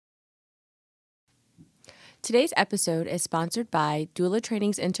Today's episode is sponsored by Doula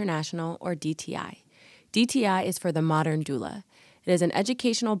Trainings International, or DTI. DTI is for the modern doula. It is an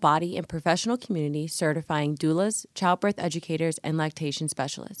educational body and professional community certifying doulas, childbirth educators, and lactation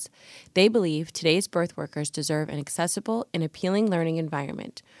specialists. They believe today's birth workers deserve an accessible and appealing learning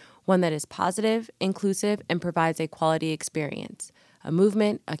environment, one that is positive, inclusive, and provides a quality experience, a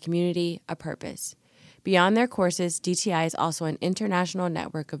movement, a community, a purpose. Beyond their courses, DTI is also an international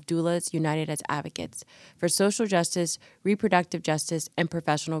network of doulas united as advocates for social justice, reproductive justice, and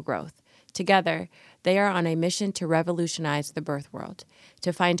professional growth. Together, they are on a mission to revolutionize the birth world.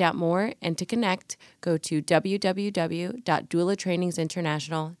 To find out more and to connect, go to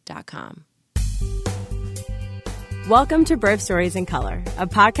www.doulatrainingsinternational.com. Welcome to Birth Stories in Color, a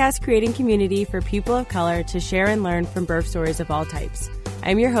podcast creating community for people of color to share and learn from birth stories of all types.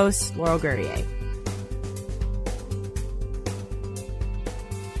 I'm your host, Laurel Gurrier.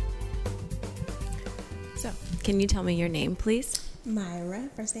 So, can you tell me your name, please? Myra,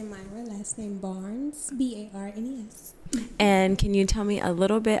 first name Myra, last name Barnes, Barnes. And can you tell me a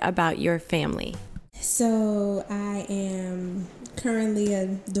little bit about your family? So I am currently a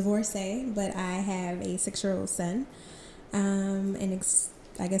divorcee, but I have a 6-year-old son. I guess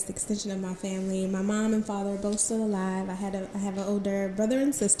the extension of my family. My mom and father are both still alive. I have an older brother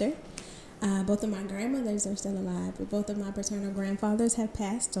and sister. Both of my grandmothers are still alive, but both of my paternal grandfathers have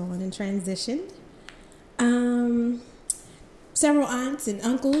passed on and transitioned. Several aunts and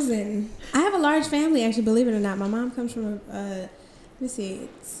uncles, and I have a large family, actually, believe it or not. My mom comes from,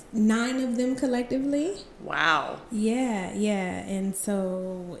 it's 9 of them collectively. Wow. Yeah, and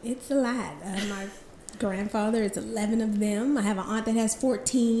so it's a lot. My grandfather, it's 11 of them. I have an aunt that has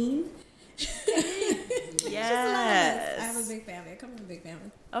 14. Yes. I have a big family. I come from a big family.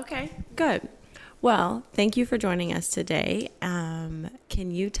 Okay, good. Well, thank you for joining us today.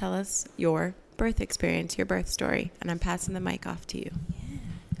 Can you tell us your birth experience, your birth story? And I'm passing the mic off to you. Yeah.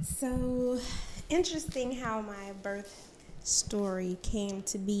 So interesting how my birth story came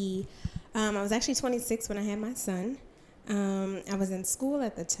to be. I was actually 26 when I had my son. I was in school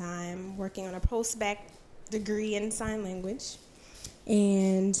at the time, working on a post-bac degree in sign language.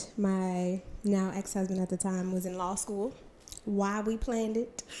 And my now ex-husband at the time was in law school. Why we planned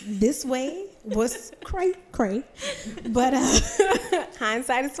it this way was cray. But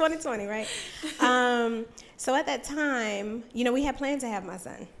hindsight is 20/20, right? So at that time, we had planned to have my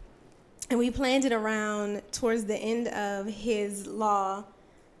son. And we planned it around towards the end of his law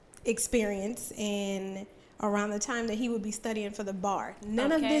experience and around the time that he would be studying for the bar.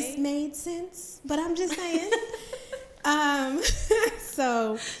 None of this made sense, but I'm just saying.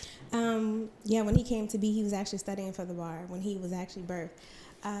 When he came to be, he was actually studying for the bar when he was actually birthed.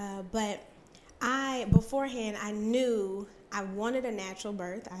 But beforehand, I knew I wanted a natural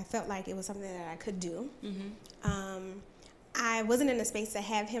birth. I felt like it was something that I could do. Mm-hmm. I wasn't in a space to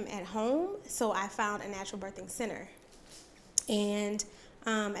have him at home, so I found a natural birthing center. And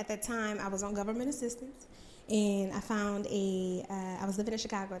at that time, I was on government assistance, and I found I was living in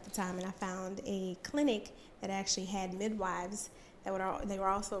Chicago at the time, and I found a clinic that actually had midwives. They were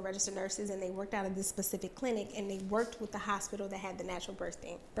also registered nurses, and they worked out of this specific clinic, and they worked with the hospital that had the natural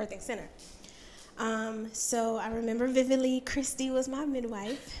birthing center. So I remember vividly, Christy was my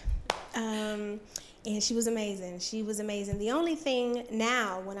midwife, and she was amazing. The only thing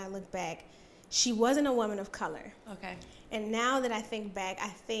now, when I look back, she wasn't a woman of color. Okay. And now that I think back, I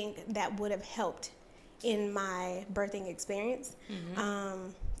think that would have helped in my birthing experience,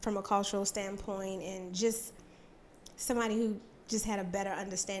 from a cultural standpoint, and just somebody who just had a better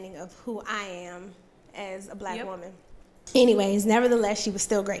understanding of who I am as a black woman. Anyways, nevertheless, she was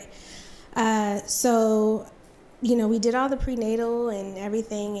still great. So, we did all the prenatal and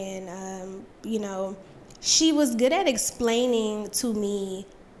everything, and, she was good at explaining to me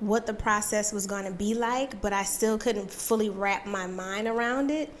what the process was going to be like, but I still couldn't fully wrap my mind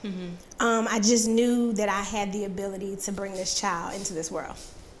around it. Mm-hmm. I just knew that I had the ability to bring this child into this world.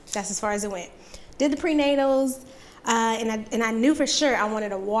 That's as far as it went. Did the prenatals. And I knew for sure I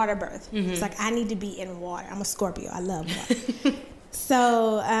wanted a water birth. Mm-hmm. It's like, I need to be in water. I'm a Scorpio. I love water.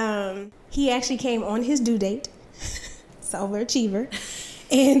 So he actually came on his due date. It's an overachiever.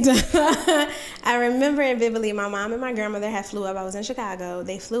 And I remember it vividly. My mom and my grandmother had flew up. I was in Chicago.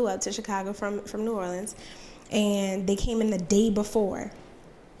 They flew up to Chicago from New Orleans. And they came in the day before.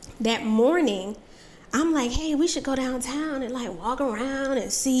 That morning, I'm like, hey, we should go downtown and walk around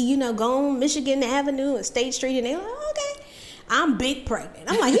and see, go on Michigan Avenue and State Street. And they're like, okay. I'm big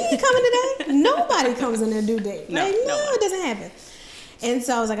pregnant. I'm like, he ain't coming today? Nobody comes on their due date. No, it doesn't happen. And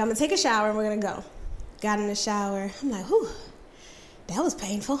so I was like, I'm going to take a shower and we're going to go. Got in the shower. I'm like, whew, that was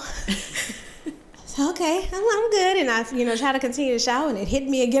painful. So, okay, I'm good. And I, try to continue to shower, and it hit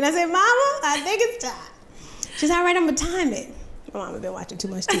me again. I said, Mama, I think it's time. She's all right, I'm going to time it. My mama been watching too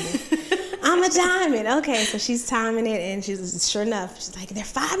much TV. I'm going to time it. Okay, so she's timing it, and she's, sure enough, she's like, they're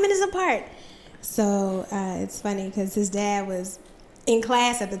 5 minutes apart. So it's funny because his dad was in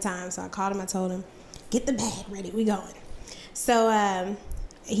class at the time. So I called him, I told him, get the bag ready, we going. So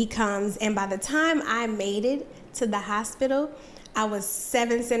he comes, and by the time I made it to the hospital, I was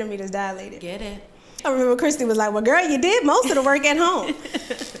 7 centimeters dilated. Get it. I remember Christy was like, well, girl, you did most of the work at home.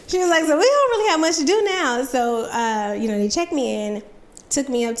 She was like, so we don't really have much to do now. So, they checked me in, took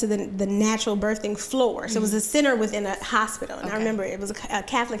me up to the natural birthing floor. So it was a center within a hospital. And I remember it was a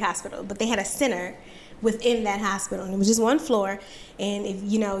Catholic hospital, but they had a center within that hospital. And it was just one floor. And if,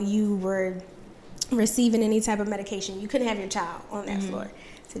 you were receiving any type of medication, you couldn't have your child on that floor.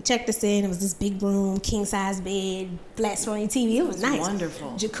 So checked us in. It was this big room, king-size bed, flat screen TV. It was nice.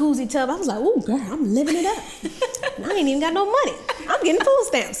 Wonderful. Jacuzzi tub. I was like, oh, girl, I'm living it up. And I ain't even got no money. I'm getting food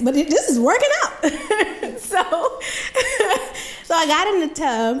stamps. But this is working out. So I got in the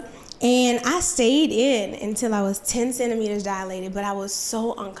tub, and I stayed in until I was 10 centimeters dilated, but I was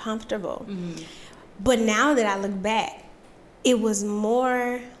so uncomfortable. But now that I look back, it was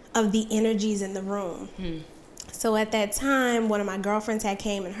more of the energies in the room. So at that time, one of my girlfriends had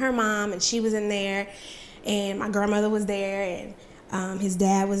came, and her mom, and she was in there, and my grandmother was there, and his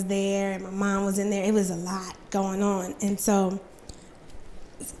dad was there, and my mom was in there. It was a lot going on. And so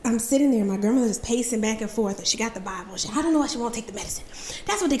I'm sitting there, my grandmother's pacing back and forth, and she got the Bible. I don't know why she won't take the medicine.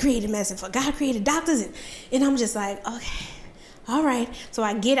 That's what they created medicine for. God created doctors. And I'm just like, okay, all right. So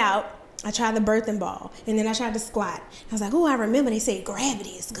I get out. I tried the birthing ball, and then I tried to squat. I was like, oh, I remember they say gravity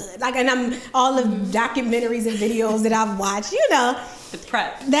is good. And I'm all the documentaries and videos that I've watched, The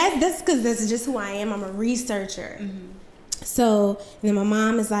prep. That's because this is just who I am. I'm a researcher. So, and then my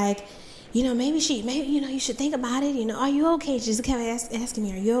mom is like, maybe you should think about it. Are you okay? She just kept asking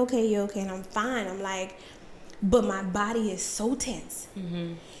me, are you okay? You okay? And I'm fine. I'm like, but my body is so tense.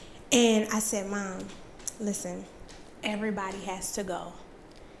 And I said, Mom, listen, everybody has to go.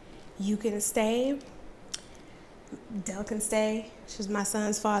 You can stay. Dell can stay. She's my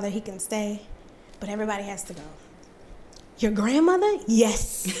son's father. He can stay. But everybody has to go. Your grandmother?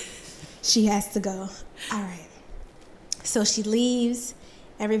 Yes. She has to go. All right. So she leaves.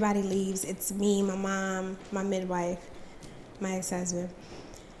 Everybody leaves. It's me, my mom, my midwife, my ex-husband.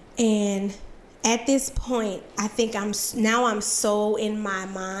 And at this point, I think I'm so in my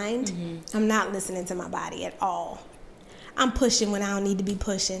mind. I'm not listening to my body at all. I'm pushing when I don't need to be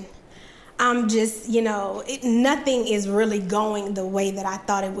pushing. I'm just, nothing is really going the way that I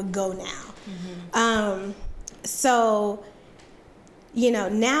thought it would go now. So,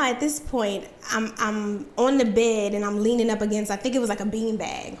 now at this point, I'm on the bed and I'm leaning up against, I think it was like a bean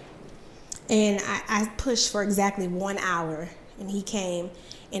bag. And I pushed for exactly 1 hour, and he came,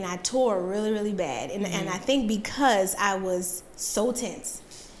 and I tore really, really bad. And I think because I was so tense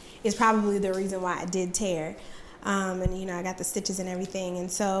is probably the reason why I did tear. And, I got the stitches and everything.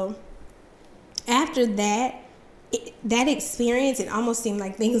 And so after that experience, it almost seemed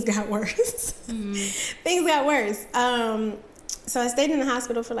like things got worse. Things got worse. So I stayed in the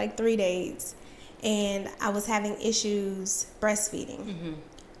hospital for like 3 days, and I was having issues breastfeeding.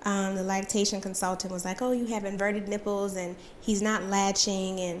 The lactation consultant was like, oh, you have inverted nipples, and he's not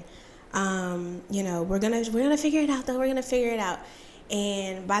latching, and, we're gonna figure it out, though. We're going to figure it out.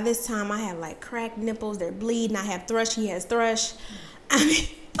 And by this time, I have like cracked nipples. They're bleeding. I have thrush. He has thrush. I mean,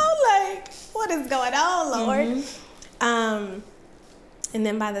 I'm like, what is going on, Lord? And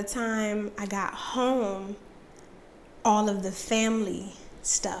then by the time I got home, all of the family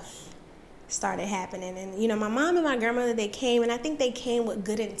stuff started happening. And, my mom and my grandmother, they came, and I think they came with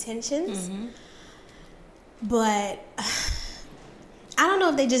good intentions. But I don't know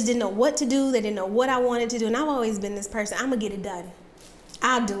if they just didn't know what to do. They didn't know what I wanted to do. And I've always been this person. I'm going to get it done.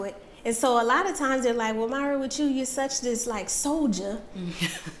 I'll do it. And so a lot of times they're like, well, Myra, with you, you're such this like soldier.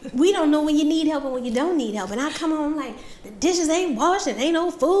 We don't know when you need help and when you don't need help. And I come home like, the dishes ain't washed and ain't no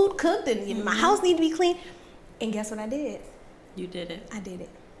food cooked, and my house need to be clean. And guess what I did? You did it. I did it.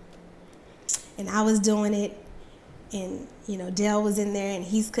 And I was doing it. And, Dell was in there, and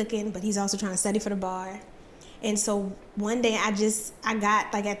he's cooking, but he's also trying to study for the bar. And so one day I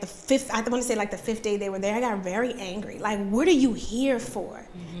got like at the fifth, I want to say like the 5th day they were there, I got very angry. Like, what are you here for?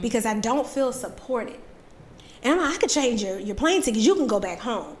 Because I don't feel supported. And I'm like, I could change your plane tickets. You can go back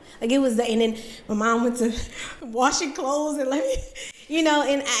home. Like it was, and then my mom went to washing clothes and let me,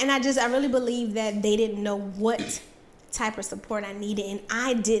 and I really believe that they didn't know what type of support I needed. And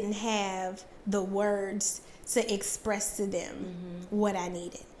I didn't have the words to express to them what I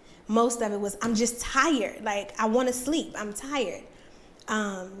needed. most of it was, I'm just tired. Like, I want to sleep. I'm tired.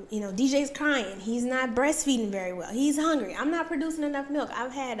 DJ's crying. He's not breastfeeding very well. He's hungry. I'm not producing enough milk.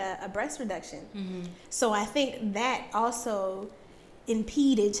 I've had a breast reduction. Mm-hmm. So I think that also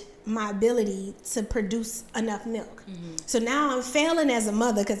impeded my ability to produce enough milk. Mm-hmm. So now I'm failing as a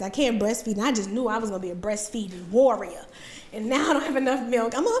mother because I can't breastfeed. And I just knew I was going to be a breastfeeding warrior. And now I don't have enough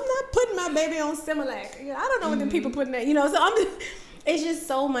milk. I'm not putting my baby on Similac. I don't know what the people putting that, so it's just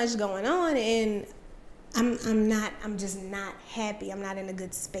so much going on, and I'm just not happy. I'm not in a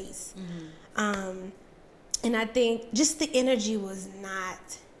good space. Mm-hmm. And I think just the energy was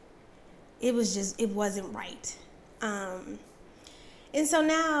not, it wasn't right. And so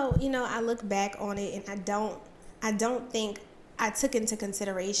now, I look back on it, and I don't think I took into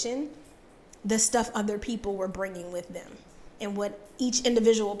consideration the stuff other people were bringing with them and what each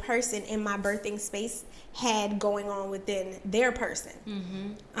individual person in my birthing space had going on within their person.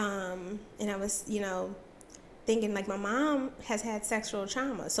 Mm-hmm. And I was, thinking, like, my mom has had sexual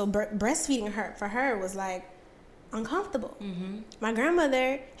trauma, so breastfeeding for her was like uncomfortable. Mm-hmm. My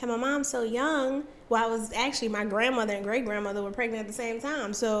grandmother had my mom so young. Well, I was actually, my grandmother and great grandmother were pregnant at the same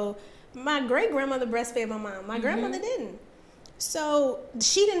time. So my great grandmother breastfed my mom. My grandmother didn't. So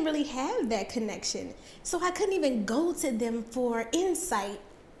she didn't really have that connection. So I couldn't even go to them for insight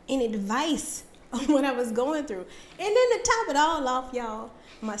and advice on what I was going through. And then to top it all off, y'all,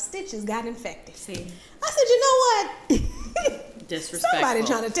 my stitches got infected. See, I said, you know what? Disrespectful. Somebody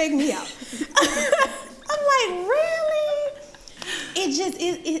trying to take me out. I'm like, really?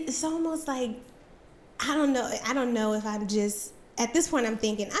 It's almost like, I don't know if I'm just, at this point I'm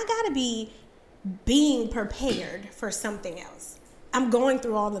thinking, I gotta be being prepared for something else. I'm going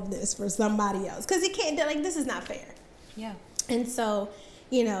through all of this for somebody else. Because it can't, like, this is not fair. Yeah. And so,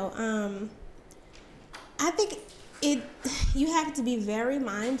 I think you have to be very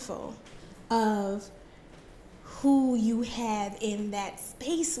mindful of who you have in that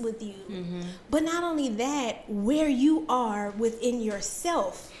space with you. Mm-hmm. But not only that, where you are within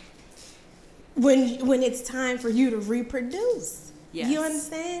yourself when it's time for you to reproduce. Yes. You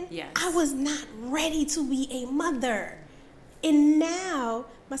understand? Yes. I was not ready to be a mother. And now,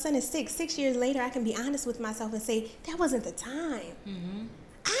 my son is 6 years later, I can be honest with myself and say, that wasn't the time. Mm-hmm.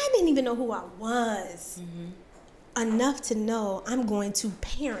 I didn't even know who I was enough to know I'm going to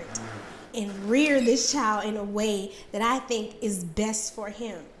parent and rear this child in a way that I think is best for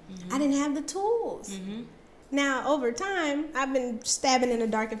him. Mm-hmm. I didn't have the tools. Mm-hmm. Now, over time, I've been stabbing in the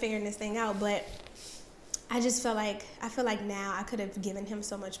dark and figuring this thing out, but I feel like now I could have given him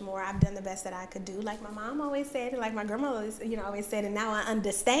so much more. I've done the best that I could do. Like my mom always said, and like my grandma always said, and now I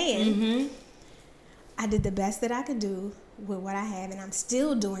understand. Mm-hmm. I did the best that I could do with what I have, and I'm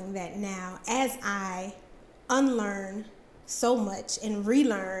still doing that now as I unlearn so much and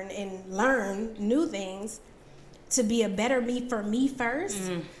relearn and learn new things to be a better me for me first,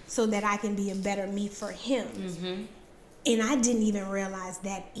 so that I can be a better me for him. Mm-hmm. And I didn't even realize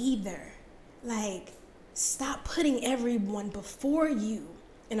that either. Like, stop putting everyone before you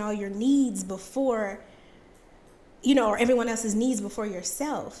and all your needs before, or everyone else's needs before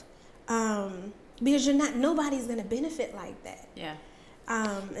yourself. Because nobody's going to benefit like that. Yeah.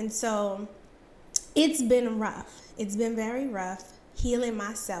 And so it's been rough. It's been very rough healing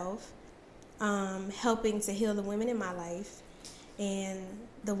myself, helping to heal the women in my life and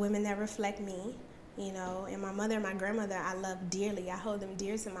the women that reflect me, and my mother and my grandmother I love dearly. I hold them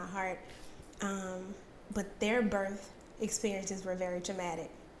dear to my heart. But their birth experiences were very traumatic,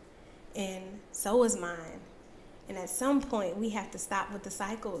 and so was mine. And at some point, we have to stop with the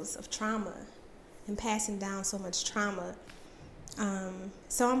cycles of trauma and passing down so much trauma.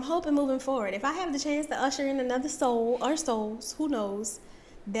 So I'm hoping moving forward, if I have the chance to usher in another soul or souls, who knows,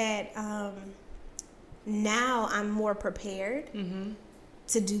 that now I'm more prepared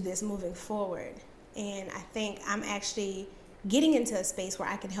to do this moving forward. And I think I'm actually getting into a space where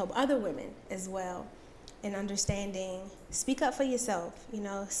I can help other women as well in understanding, speak up for yourself.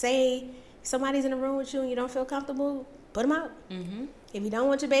 Say somebody's in a room with you and you don't feel comfortable, put them out. Mm-hmm. If you don't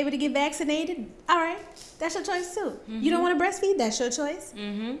want your baby to get vaccinated, all right, that's your choice too. Mm-hmm. You don't want to breastfeed, that's your choice.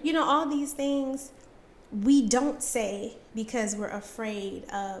 Mm-hmm. All these things we don't say because we're afraid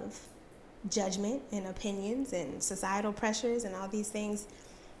of judgment and opinions and societal pressures and all these things,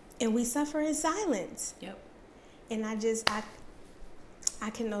 and we suffer in silence. Yep. And I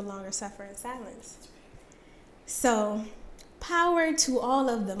can no longer suffer in silence. So, power to all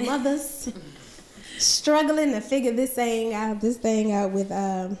of the mothers struggling to figure this thing out with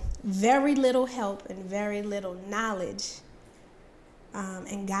very little help and very little knowledge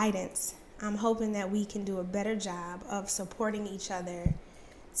and guidance. I'm hoping that we can do a better job of supporting each other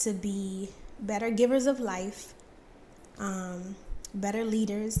to be better givers of life, better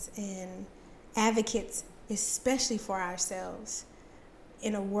leaders and advocates, especially for ourselves,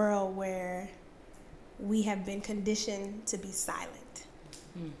 in a world where we have been conditioned to be silent.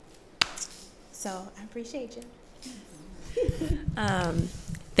 So I appreciate you.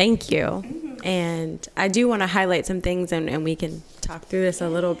 Thank you. And I do want to highlight some things, and we can talk through this a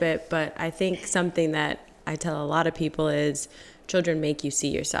little bit, but I think something that I tell a lot of people is children make you see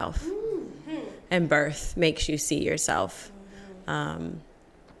yourself, and birth makes you see yourself. And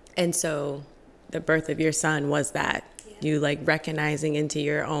so the birth of your son was that. You like recognizing into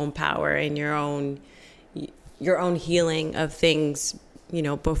your own power and your own healing of things, you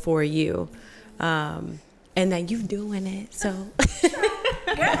know, before you. And that you doing it, so.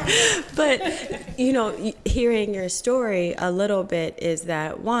 But, you know, hearing your story a little bit is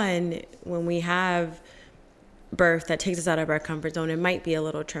that, one, when we have birth that takes us out of our comfort zone, it might be a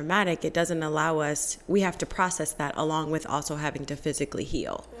little traumatic. It doesn't allow us, we have to process that along with also having to physically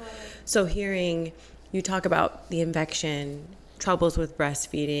heal. So hearing you talk about the infection, troubles with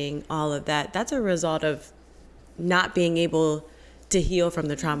breastfeeding, all of that, that's a result of not being able to heal from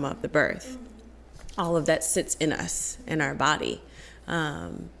the trauma of the birth. All of that sits in us, in our body.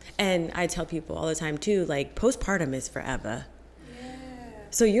 And I tell people all the time too, like postpartum is forever.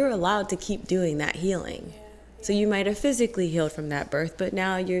 So you're allowed to keep doing that healing. So you might have physically healed from that birth, but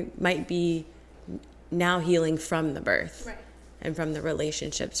now you might be now healing from the birth and from the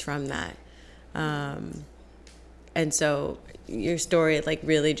relationships from that. And so your story like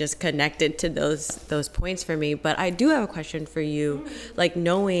really just connected to those points for me. But I do have a question for you, like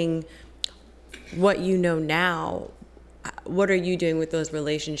knowing what you know now, what are you doing with those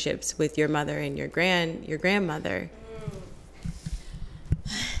relationships with your mother and your grandmother?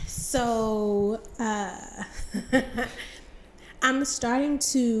 So I'm starting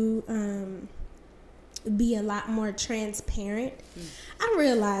to be a lot more transparent. I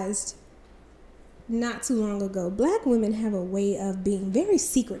realized not too long ago, Black women have a way of being very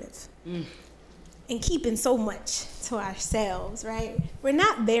secretive and keeping so much to ourselves, right? We're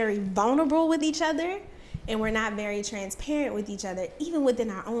not very vulnerable with each other, and we're not very transparent with each other, even within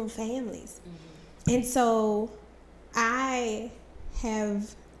our own families. And so I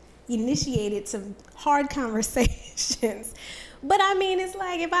have initiated some hard conversations. But I mean, it's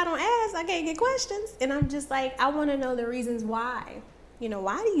like, if I don't ask, I can't get questions. And I'm just like, I want to know the reasons why. You know,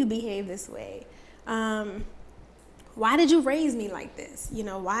 why do you behave this way? Why did you raise me like this? You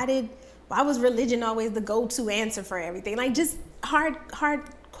know, why was religion always the go-to answer for everything? Like just hard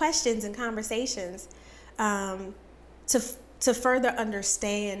questions and conversations to further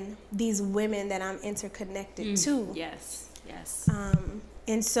understand these women that I'm interconnected to. Yes.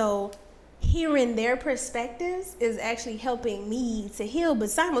 And so hearing their perspectives is actually helping me to heal, but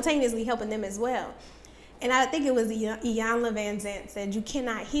simultaneously helping them as well. And I think it was Iyanla Vanzant said, you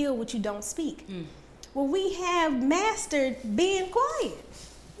cannot heal what you don't speak. Well, we have mastered being quiet,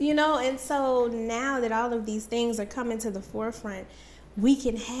 you know, and so now that all of these things are coming to the forefront, we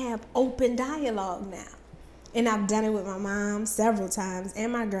can have open dialogue now. And I've done it with my mom several times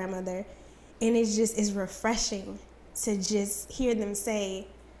and my grandmother, and it's refreshing to just hear them say,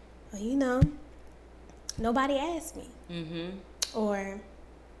 well, you know, nobody asked me. Or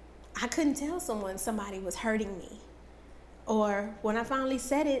I couldn't tell someone somebody was hurting me. Or when I finally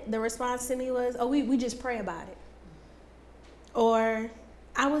said it, the response to me was, oh, we just pray about it. Or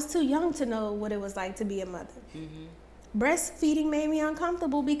I was too young to know what it was like to be a mother. Breastfeeding made me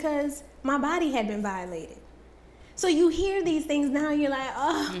uncomfortable because my body had been violated. So you hear these things now, you're like,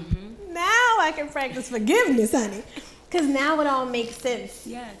 oh, now I can practice forgiveness, honey. Because now it all makes sense.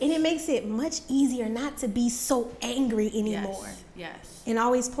 Yes. And it makes it much easier not to be so angry anymore. Yes. And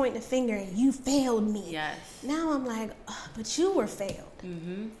always point the finger and you failed me. Yes. Now I'm like, oh, but you were failed.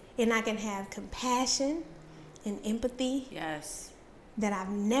 And I can have compassion and empathy that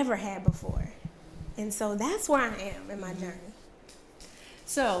I've never had before. And so that's where I am in my journey.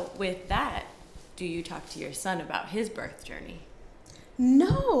 So with that, do you talk to your son about his birth journey?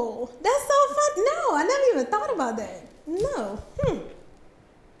 No, that's so fun. No, I never even thought about that. No.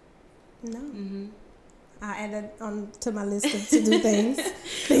 No. I'll add that on to my list of to-do things.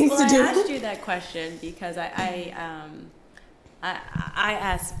 Well, I asked you that question because I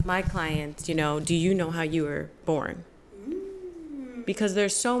ask my clients, you know, do you know how you were born? Because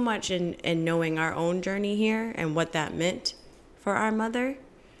there's so much in knowing our own journey here and what that meant for our mother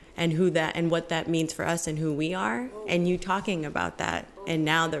and what that means for us and who we are. And you talking about that and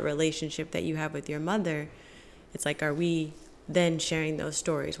now the relationship that you have with your mother, it's like, are we then sharing those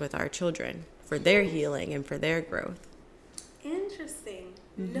stories with our children for their healing and for their growth? Interesting.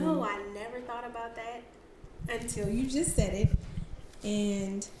 No, I never thought about that until you just said it.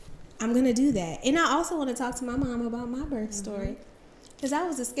 And I'm going to do that. And I also want to talk to my mom about my birth story. Because I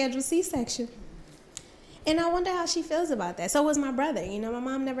was a scheduled C-section. And I wonder how she feels about that. So was my brother. You know, my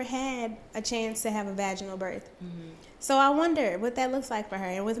mom never had a chance to have a vaginal birth. So I wonder what that looks like for her.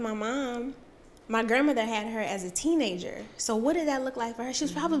 And with my mom, my grandmother had her as a teenager. So what did that look like for her? She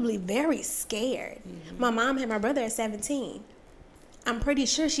was probably very scared. My mom had my brother at 17. I'm pretty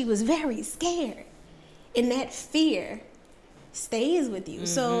sure she was very scared. And that fear stays with you.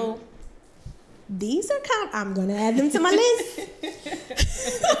 So these are I'm going to add them to my list.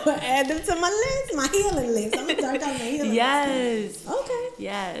 I'm going to add them to my list, my healing list. I'm going to start on my healing list. Okay.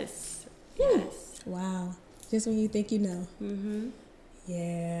 Yes. Wow. Just when you think you know.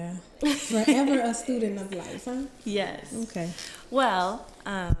 Yeah. Forever a student of life, huh? Yes. Okay. Well,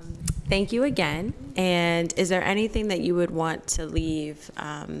 thank you again. And is there anything that you would want to leave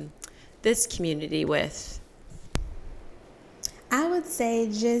this community with? I would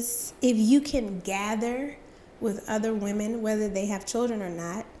say just if you can gather with other women, whether they have children or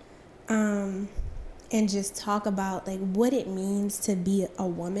not, and just talk about like what it means to be a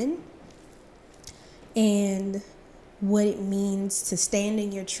woman and what it means to stand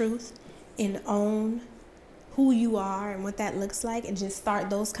in your truth and own who you are and what that looks like, and just start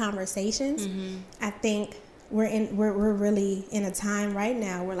those conversations. I think we're really in a time right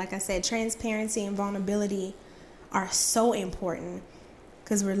now where, like I said, transparency and vulnerability are so important,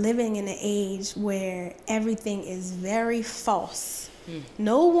 because we're living in an age where everything is very false.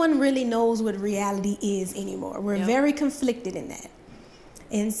 No one really knows what reality is anymore. We're very conflicted in that.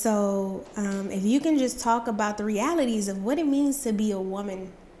 And so if you can just talk about the realities of what it means to be a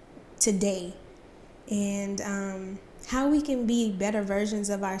woman today, and how we can be better versions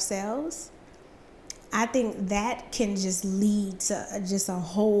of ourselves, I think that can just lead to just a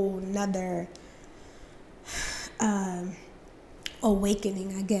whole nother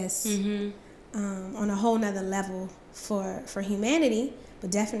awakening, I guess, on a whole nother level for humanity,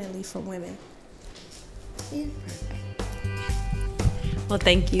 but definitely for women. Yeah. Well,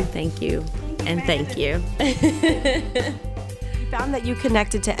 thank you, and thank you. If you found that you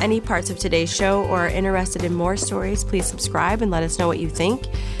connected to any parts of today's show or are interested in more stories, please subscribe and let us know what you think.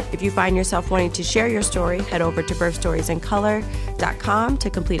 If you find yourself wanting to share your story, head over to birthstoriesincolor.com to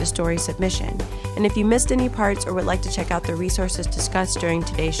complete a story submission. And if you missed any parts or would like to check out the resources discussed during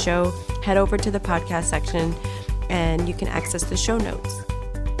today's show, head over to the podcast section and you can access the show notes.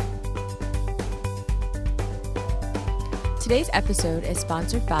 Today's episode is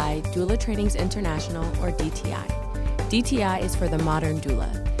sponsored by Doula Trainings International, or DTI. DTI is for the modern doula.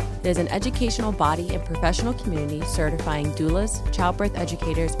 It is an educational body and professional community certifying doulas, childbirth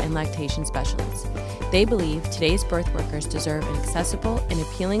educators, and lactation specialists. They believe today's birth workers deserve an accessible and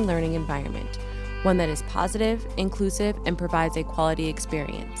appealing learning environment, one that is positive, inclusive, and provides a quality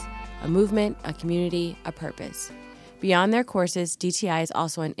experience, a movement, a community, a purpose. Beyond their courses, DTI is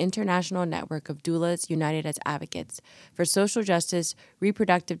also an international network of doulas united as advocates for social justice,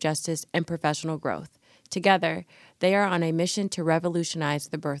 reproductive justice, and professional growth. Together, they are on a mission to revolutionize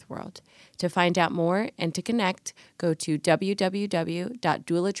the birth world. To find out more and to connect, go to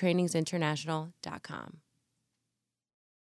www.doulatrainingsinternational.com.